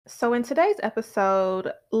So, in today's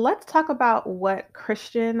episode, let's talk about what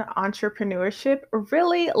Christian entrepreneurship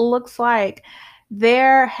really looks like.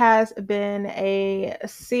 There has been a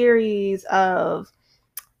series of,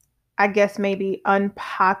 I guess, maybe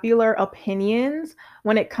unpopular opinions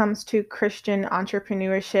when it comes to Christian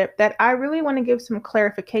entrepreneurship that I really want to give some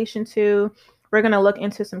clarification to. We're going to look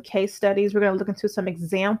into some case studies. We're going to look into some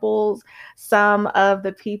examples, some of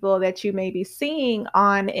the people that you may be seeing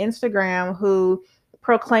on Instagram who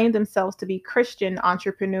proclaim themselves to be Christian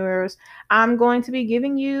entrepreneurs. I'm going to be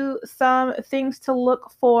giving you some things to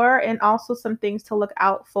look for and also some things to look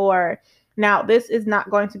out for. Now, this is not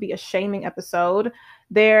going to be a shaming episode.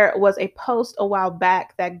 There was a post a while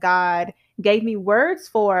back that God gave me words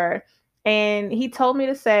for, and he told me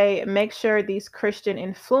to say, make sure these Christian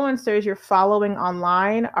influencers you're following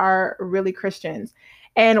online are really Christians.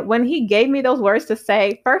 And when he gave me those words to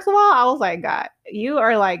say, first of all, I was like, God, you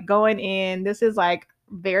are like going in. This is like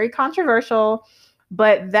very controversial.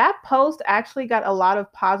 But that post actually got a lot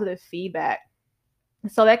of positive feedback.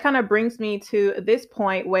 So that kind of brings me to this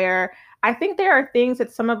point where I think there are things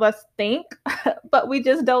that some of us think, but we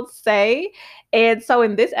just don't say. And so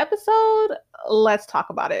in this episode, let's talk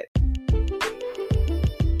about it.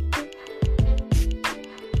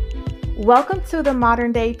 Welcome to the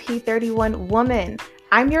Modern Day P31 Woman.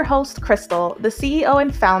 I'm your host, Crystal, the CEO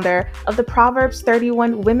and founder of the Proverbs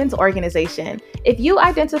 31 Women's Organization. If you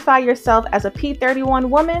identify yourself as a P31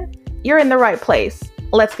 woman, you're in the right place.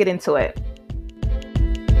 Let's get into it.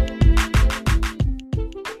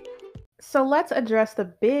 So let's address the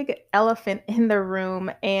big elephant in the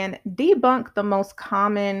room and debunk the most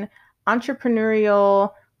common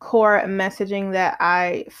entrepreneurial core messaging that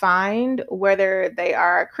I find, whether they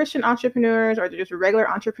are Christian entrepreneurs or they're just regular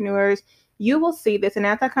entrepreneurs. You will see this. And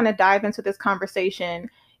as I kind of dive into this conversation,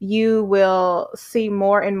 you will see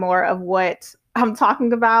more and more of what I'm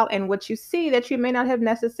talking about and what you see that you may not have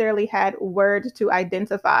necessarily had words to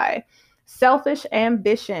identify. Selfish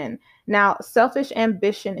ambition. Now, selfish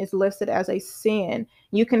ambition is listed as a sin.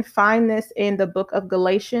 You can find this in the book of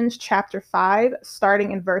Galatians, chapter 5,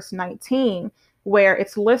 starting in verse 19, where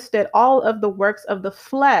it's listed all of the works of the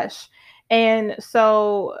flesh. And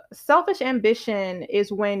so selfish ambition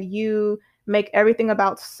is when you make everything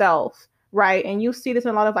about self, right? And you see this in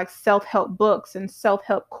a lot of like self-help books and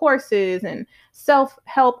self-help courses and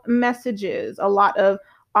self-help messages. A lot of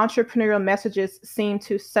entrepreneurial messages seem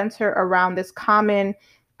to center around this common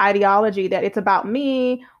ideology that it's about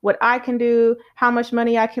me, what I can do, how much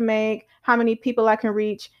money I can make, how many people I can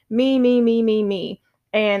reach, me, me, me, me, me.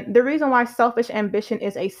 And the reason why selfish ambition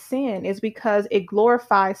is a sin is because it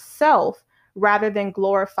glorifies self rather than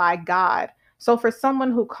glorify God. So for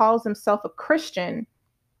someone who calls himself a Christian,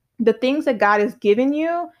 the things that God has given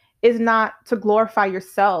you is not to glorify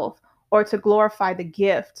yourself or to glorify the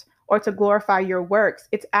gift or to glorify your works.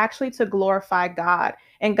 It's actually to glorify God.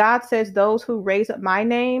 And God says, those who raise up my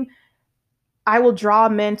name, I will draw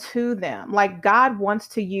men to them. Like God wants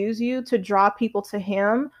to use you to draw people to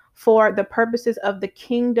him for the purposes of the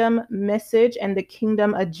kingdom message and the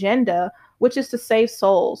kingdom agenda, which is to save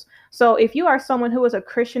souls. So if you are someone who is a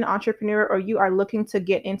Christian entrepreneur or you are looking to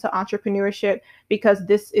get into entrepreneurship because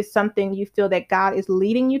this is something you feel that God is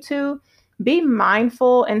leading you to, be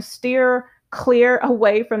mindful and steer clear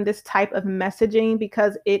away from this type of messaging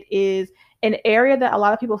because it is an area that a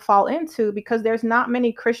lot of people fall into because there's not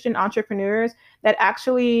many Christian entrepreneurs that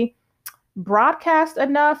actually broadcast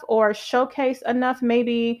enough or showcase enough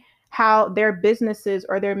maybe how their businesses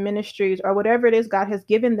or their ministries or whatever it is God has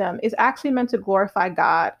given them is actually meant to glorify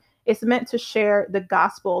God. It's meant to share the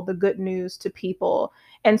gospel, the good news to people.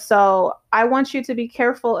 And so I want you to be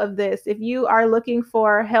careful of this. If you are looking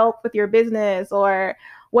for help with your business or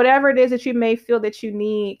whatever it is that you may feel that you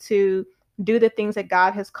need to do the things that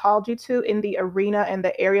God has called you to in the arena and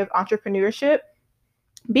the area of entrepreneurship,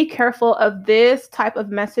 be careful of this type of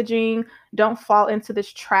messaging. Don't fall into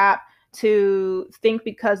this trap to think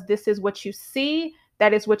because this is what you see,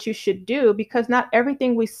 that is what you should do, because not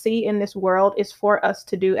everything we see in this world is for us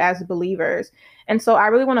to do as believers. And so I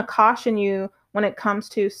really want to caution you when it comes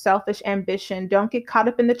to selfish ambition. Don't get caught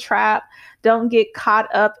up in the trap. Don't get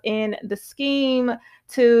caught up in the scheme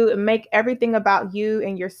to make everything about you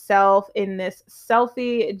and yourself in this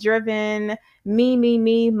selfie-driven,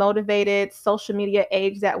 me motivated social media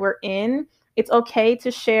age that we're in. It's okay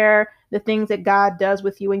to share the things that God does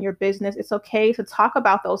with you in your business. It's okay to talk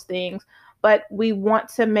about those things, but we want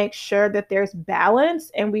to make sure that there's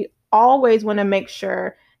balance, and we always want to make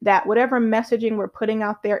sure that whatever messaging we're putting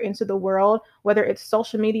out there into the world, whether it's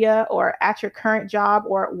social media or at your current job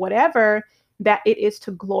or whatever, that it is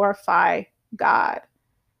to glorify God.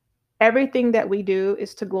 Everything that we do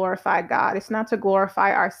is to glorify God. It's not to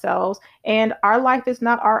glorify ourselves. And our life is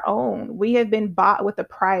not our own. We have been bought with a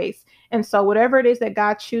price. And so, whatever it is that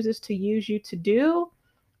God chooses to use you to do,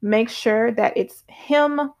 make sure that it's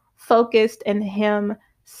Him focused and Him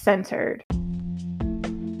centered.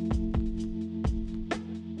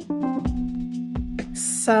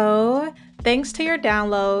 So, thanks to your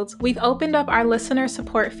downloads, we've opened up our listener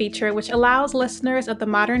support feature, which allows listeners of the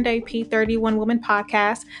Modern Day P31 Woman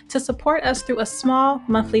podcast to support us through a small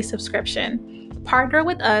monthly subscription. Partner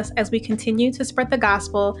with us as we continue to spread the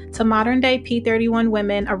gospel to modern day P31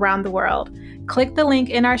 women around the world. Click the link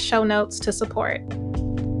in our show notes to support.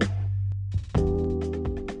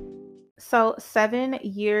 So 7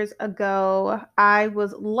 years ago, I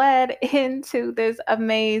was led into this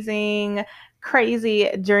amazing, crazy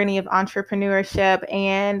journey of entrepreneurship.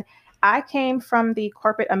 And I came from the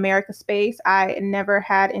corporate America space. I never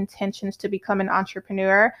had intentions to become an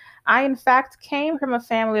entrepreneur. I, in fact, came from a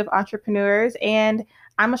family of entrepreneurs, and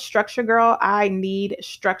I'm a structure girl. I need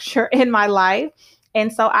structure in my life.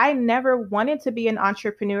 And so I never wanted to be an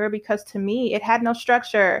entrepreneur because to me, it had no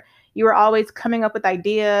structure. You were always coming up with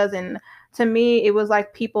ideas, and to me, it was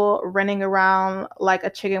like people running around like a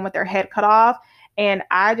chicken with their head cut off. And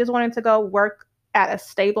I just wanted to go work at a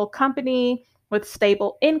stable company with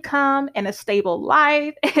stable income and a stable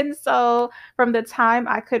life. And so from the time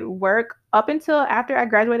I could work up until after I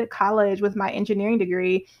graduated college with my engineering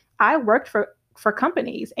degree, I worked for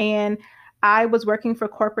companies, and I was working for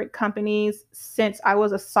corporate companies since I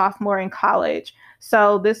was a sophomore in college.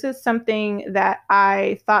 So this is something that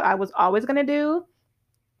I thought I was always going to do.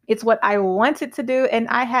 It's what I wanted to do, and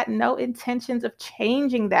I had no intentions of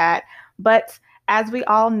changing that. But as we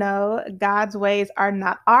all know, God's ways are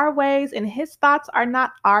not our ways, and His thoughts are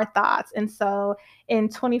not our thoughts. And so in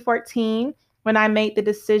 2014, when I made the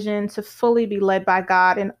decision to fully be led by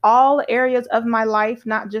God in all areas of my life,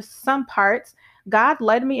 not just some parts, God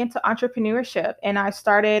led me into entrepreneurship. And I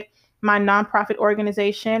started my nonprofit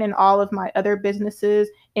organization and all of my other businesses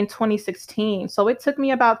in 2016. So it took me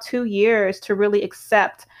about 2 years to really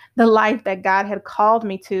accept the life that God had called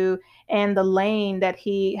me to and the lane that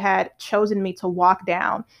He had chosen me to walk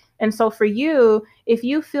down. And so for you, if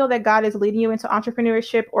you feel that God is leading you into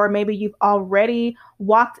entrepreneurship, or maybe you've already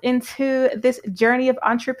walked into this journey of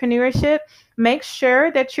entrepreneurship, make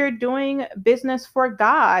sure that you're doing business for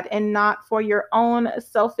God and not for your own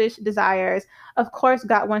selfish desires. Of course,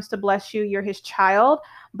 God wants to bless you. You're His child,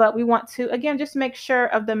 but we want to, again, just make sure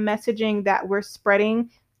of the messaging that we're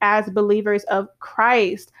spreading as believers of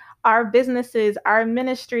Christ. Our businesses, our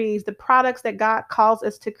ministries, the products that God calls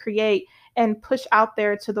us to create and push out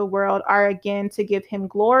there to the world are, again, to give Him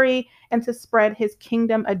glory and to spread His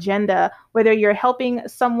kingdom agenda. Whether you're helping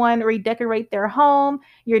someone redecorate their home,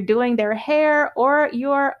 you're doing their hair, or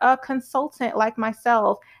you're a consultant like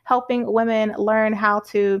myself, helping women learn how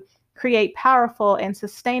to create powerful and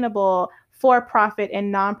sustainable for-profit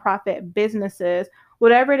and nonprofit businesses.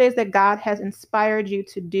 Whatever it is that God has inspired you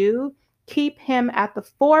to do, keep Him at the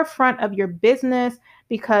forefront of your business,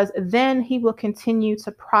 because then He will continue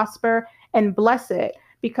to prosper and bless it.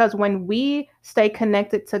 Because when we stay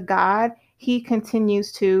connected to God, He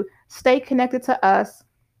continues to stay connected to us,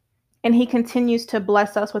 and He continues to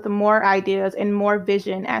bless us with more ideas and more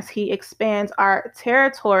vision as He expands our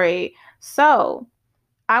territory. So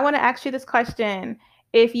I want to ask you this question.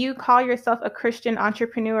 If you call yourself a Christian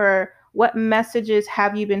entrepreneur, what messages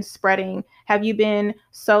have you been spreading? Have you been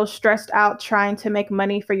so stressed out trying to make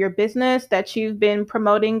money for your business that you've been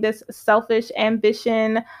promoting this selfish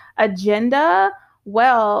ambition agenda?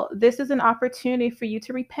 Well, this is an opportunity for you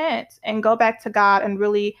to repent and go back to God and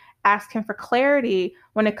really ask Him for clarity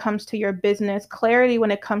when it comes to your business, clarity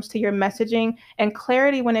when it comes to your messaging, and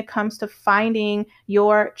clarity when it comes to finding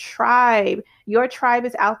your tribe. Your tribe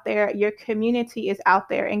is out there, your community is out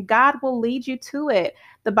there, and God will lead you to it.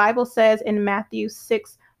 The Bible says in Matthew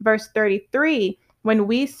 6, verse 33, when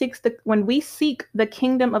we seek the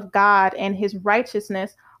kingdom of God and His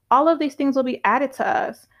righteousness, all of these things will be added to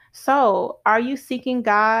us. So, are you seeking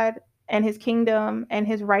God and His kingdom and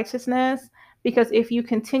His righteousness? Because if you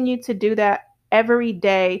continue to do that every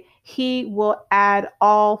day, He will add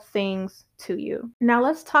all things to you. Now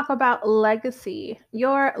let's talk about legacy.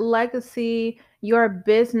 Your legacy, your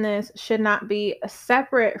business should not be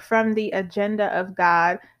separate from the agenda of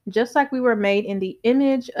God. Just like we were made in the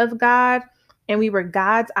image of God and we were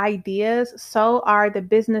God's ideas, so are the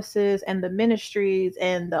businesses and the ministries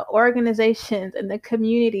and the organizations and the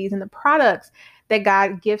communities and the products that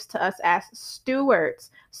God gives to us as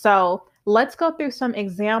stewards. So let's go through some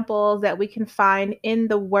examples that we can find in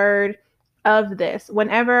the Word of this.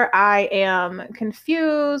 Whenever I am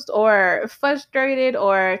confused or frustrated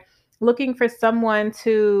or looking for someone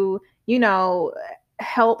to,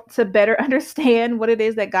 help to better understand what it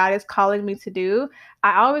is that God is calling me to do,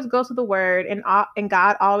 I always go to the word, and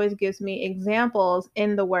God always gives me examples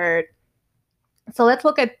in the word. So let's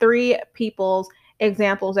look at three people's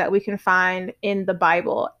examples that we can find in the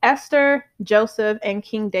Bible: Esther, Joseph, and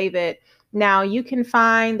King David. Now, you can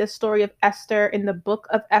find the story of Esther in the book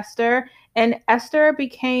of Esther, and Esther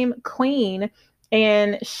became queen,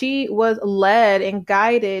 and she was led and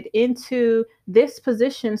guided into this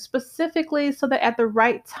position specifically so that at the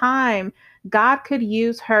right time, God could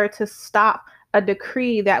use her to stop a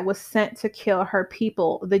decree that was sent to kill her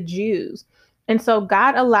people, the Jews. And so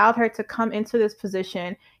God allowed her to come into this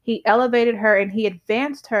position. He elevated her and he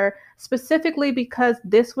advanced her specifically because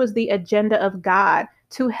this was the agenda of God,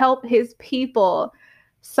 to help his people.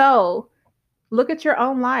 So look at your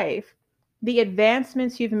own life, the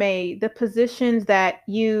advancements you've made, the positions that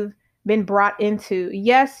you've been brought into.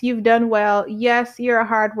 Yes, you've done well. Yes, you're a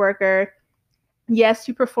hard worker. Yes,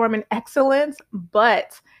 you perform in excellence,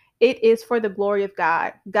 but it is for the glory of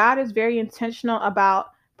God. God is very intentional about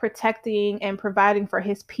protecting and providing for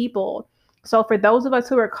his people. So for those of us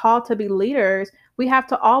who are called to be leaders, we have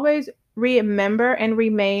to always remember and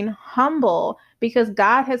remain humble, because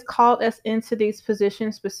God has called us into these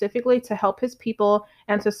positions specifically to help his people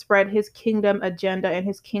and to spread his kingdom agenda and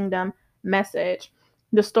his kingdom message.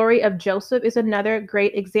 The story of Joseph is another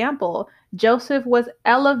great example. Joseph was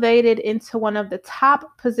elevated into one of the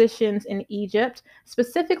top positions in Egypt,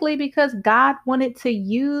 specifically because God wanted to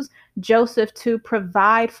use Joseph to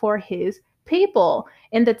provide for his people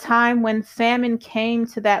in the time when famine came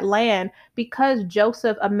to that land. Because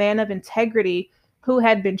Joseph, a man of integrity who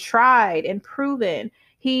had been tried and proven,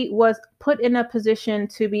 he was put in a position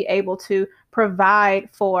to be able to provide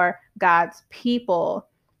for God's people.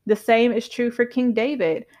 The same is true for King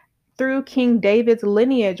David. Through King David's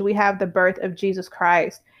lineage, we have the birth of Jesus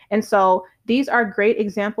Christ. And so these are great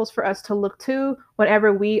examples for us to look to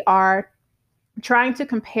whenever we are trying to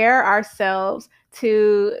compare ourselves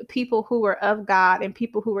to people who were of God and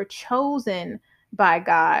people who were chosen by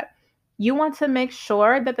God. You want to make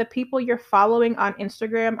sure that the people you're following on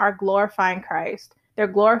Instagram are glorifying Christ. They're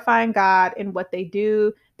glorifying God in what they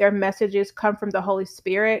do. Their messages come from the Holy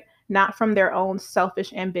Spirit, not from their own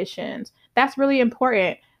selfish ambitions. That's really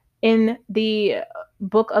important. In the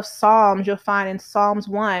book of Psalms, you'll find in Psalms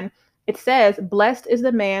 1, it says, "Blessed is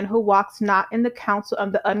the man who walks not in the counsel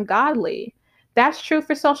of the ungodly." That's true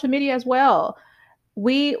for social media as well.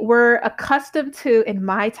 We were accustomed to, in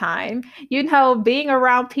my time, being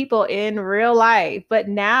around people in real life. But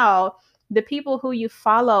now the people who you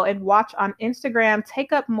follow and watch on Instagram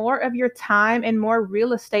take up more of your time and more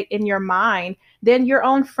real estate in your mind than your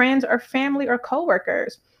own friends or family or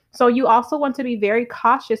coworkers. So you also want to be very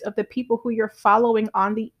cautious of the people who you're following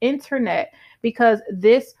on the internet, because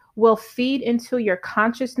this will feed into your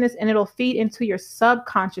consciousness and it'll feed into your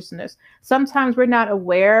subconsciousness. Sometimes we're not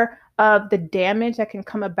aware of the damage that can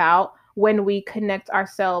come about when we connect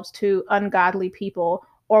ourselves to ungodly people,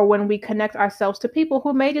 or when we connect ourselves to people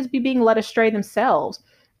who may just be being led astray themselves.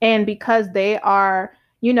 And because they are,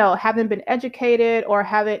 haven't been educated or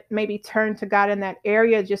haven't maybe turned to God in that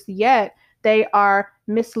area just yet, they are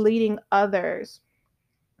misleading others.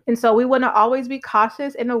 And so we want to always be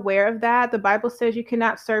cautious and aware of that. The Bible says you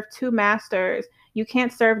cannot serve two masters. You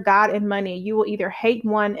can't serve God and money. You will either hate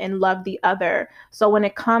one and love the other. So when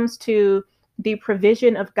it comes to the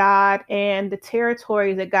provision of God and the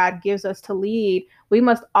territories that God gives us to lead, we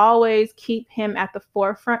must always keep him at the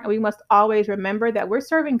forefront. And we must always remember that we're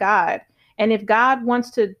serving God. And if God wants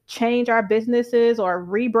to change our businesses or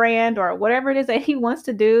rebrand or whatever it is that he wants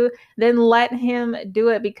to do, then let him do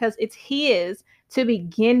it, because it's his to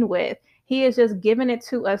begin with. He has just given it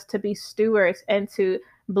to us to be stewards and to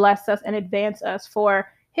bless us and advance us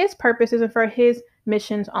for his purposes and for his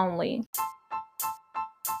missions only.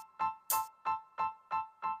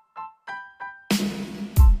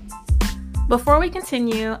 Before we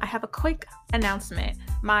continue, I have a quick announcement.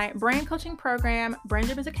 My brand coaching program, Brand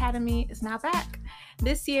Your Biz Academy, is now back.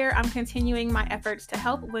 This year, I'm continuing my efforts to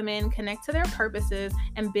help women connect to their purposes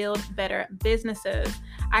and build better businesses.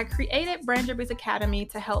 I created Brand Your Biz Academy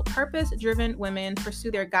to help purpose-driven women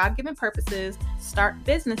pursue their God-given purposes, start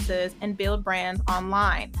businesses, and build brands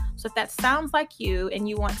online. So if that sounds like you and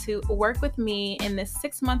you want to work with me in this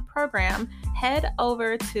 6-month program, head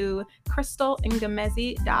over to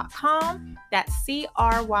crystalngumezi.com. That's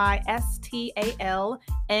CRYSTAL,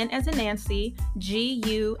 N as in Nancy,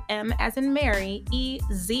 GUM as in Mary,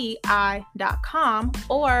 EZI.com,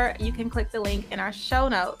 or you can click the link in our show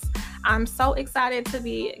notes. I'm so excited to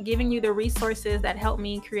be giving you the resources that help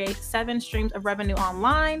me create 7 streams of revenue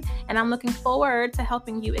online, and I'm looking forward to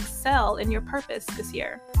helping you excel in your purpose this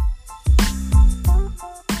year.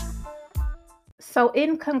 So,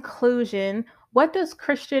 in conclusion, what does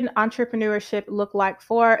Christian entrepreneurship look like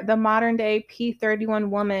for the modern day P31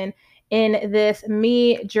 woman in this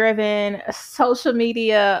me driven, social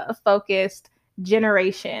media focused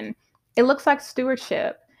generation? It looks like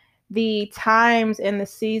stewardship. The times and the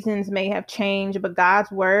seasons may have changed, but God's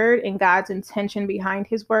word and God's intention behind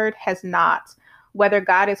his word has not. Whether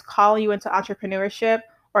God is calling you into entrepreneurship,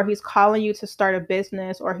 or he's calling you to start a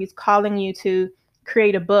business, or he's calling you to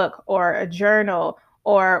create a book or a journal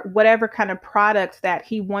or whatever kind of product that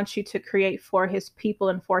he wants you to create for his people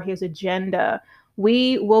and for his agenda,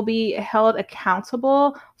 we will be held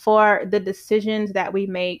accountable for the decisions that we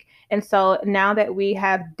make. And so now that we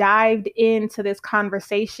have dived into this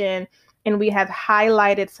conversation and we have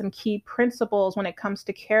highlighted some key principles when it comes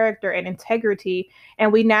to character and integrity,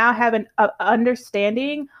 and we now have an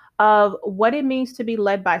understanding of what it means to be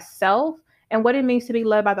led by self and what it means to be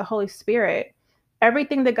led by the Holy Spirit.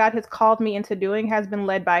 Everything that God has called me into doing has been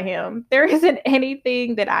led by him. There isn't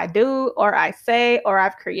anything that I do or I say or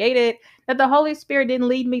I've created that the Holy Spirit didn't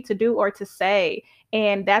lead me to do or to say.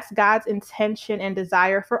 And that's God's intention and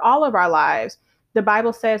desire for all of our lives. The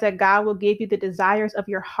Bible says that God will give you the desires of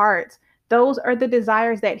your heart. Those are the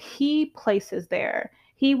desires that he places there.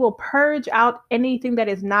 He will purge out anything that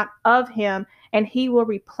is not of him, and he will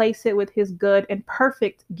replace it with his good and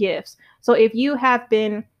perfect gifts. So if you have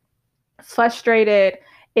been frustrated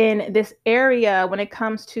in this area when it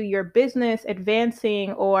comes to your business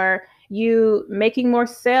advancing, or you making more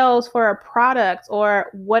sales for a product,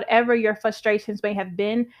 or whatever your frustrations may have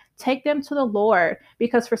been, take them to the Lord.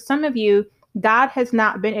 Because for some of you, God has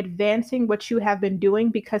not been advancing what you have been doing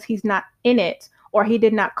because he's not in it, or he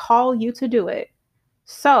did not call you to do it.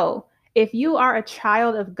 So if you are a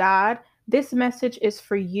child of God, this message is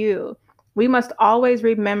for you. We must always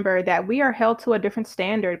remember that we are held to a different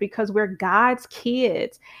standard because we're God's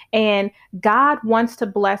kids, and God wants to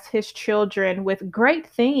bless his children with great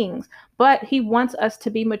things, but he wants us to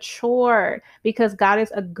be mature because God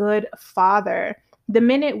is a good father. The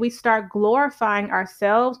minute we start glorifying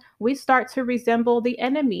ourselves, we start to resemble the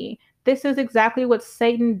enemy. This is exactly what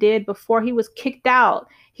Satan did before he was kicked out.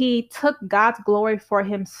 He took God's glory for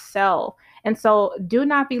himself. And so do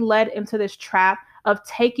not be led into this trap of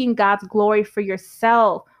taking God's glory for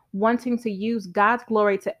yourself, wanting to use God's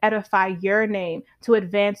glory to edify your name, to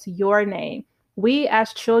advance your name. We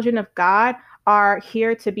as children of God are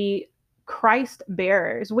here to be Christ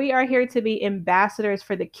bearers. We are here to be ambassadors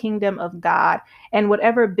for the kingdom of God. And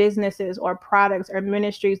whatever businesses or products or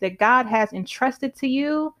ministries that God has entrusted to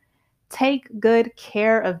you, take good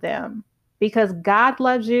care of them, because God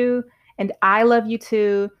loves you and I love you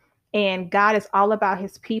too. And God is all about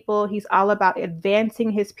his people. He's all about advancing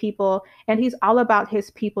his people, and he's all about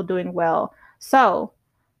his people doing well. So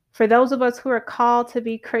for those of us who are called to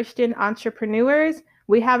be Christian entrepreneurs,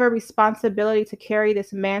 we have a responsibility to carry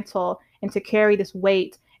this mantle and to carry this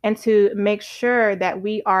weight and to make sure that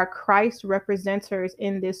we are Christ representatives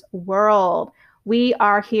in this world. We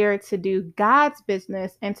are here to do God's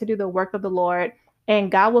business and to do the work of the Lord.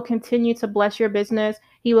 And God will continue to bless your business.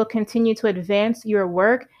 He will continue to advance your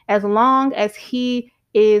work as long as he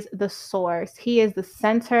is the source. He is the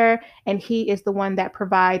center, and he is the one that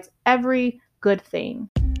provides every good thing.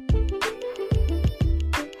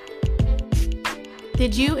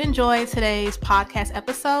 Did you enjoy today's podcast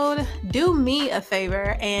episode? Do me a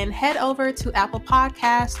favor and head over to Apple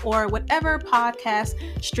Podcasts or whatever podcast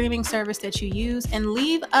streaming service that you use and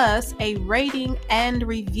leave us a rating and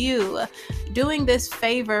review. Doing this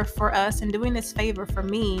favor for us and doing this favor for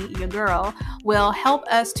me, your girl, will help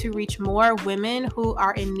us to reach more women who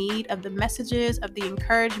are in need of the messages, of the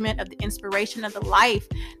encouragement, of the inspiration, of the life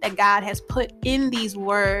that God has put in these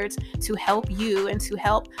words to help you and to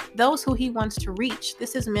help those who he wants to reach.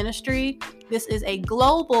 This is ministry. This is a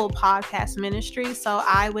global podcast ministry. So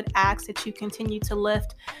I would ask that you continue to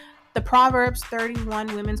lift the Proverbs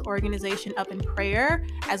 31 Women's Organization up in prayer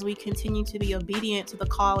as we continue to be obedient to the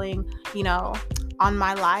calling, on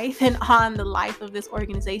my life and on the life of this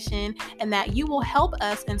organization, and that you will help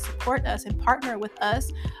us and support us and partner with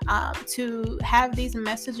us to have these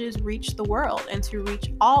messages reach the world and to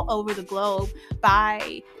reach all over the globe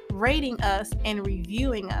by rating us and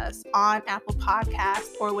reviewing us on Apple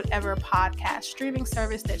Podcasts or whatever podcast streaming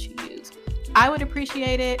service that you use. I would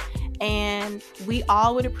appreciate it, and we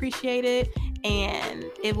all would appreciate it, and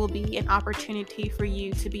it will be an opportunity for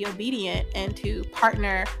you to be obedient and to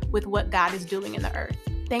partner with what God is doing in the earth.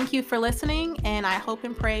 Thank you for listening, and I hope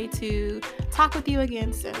and pray to talk with you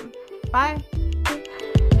again soon. Bye.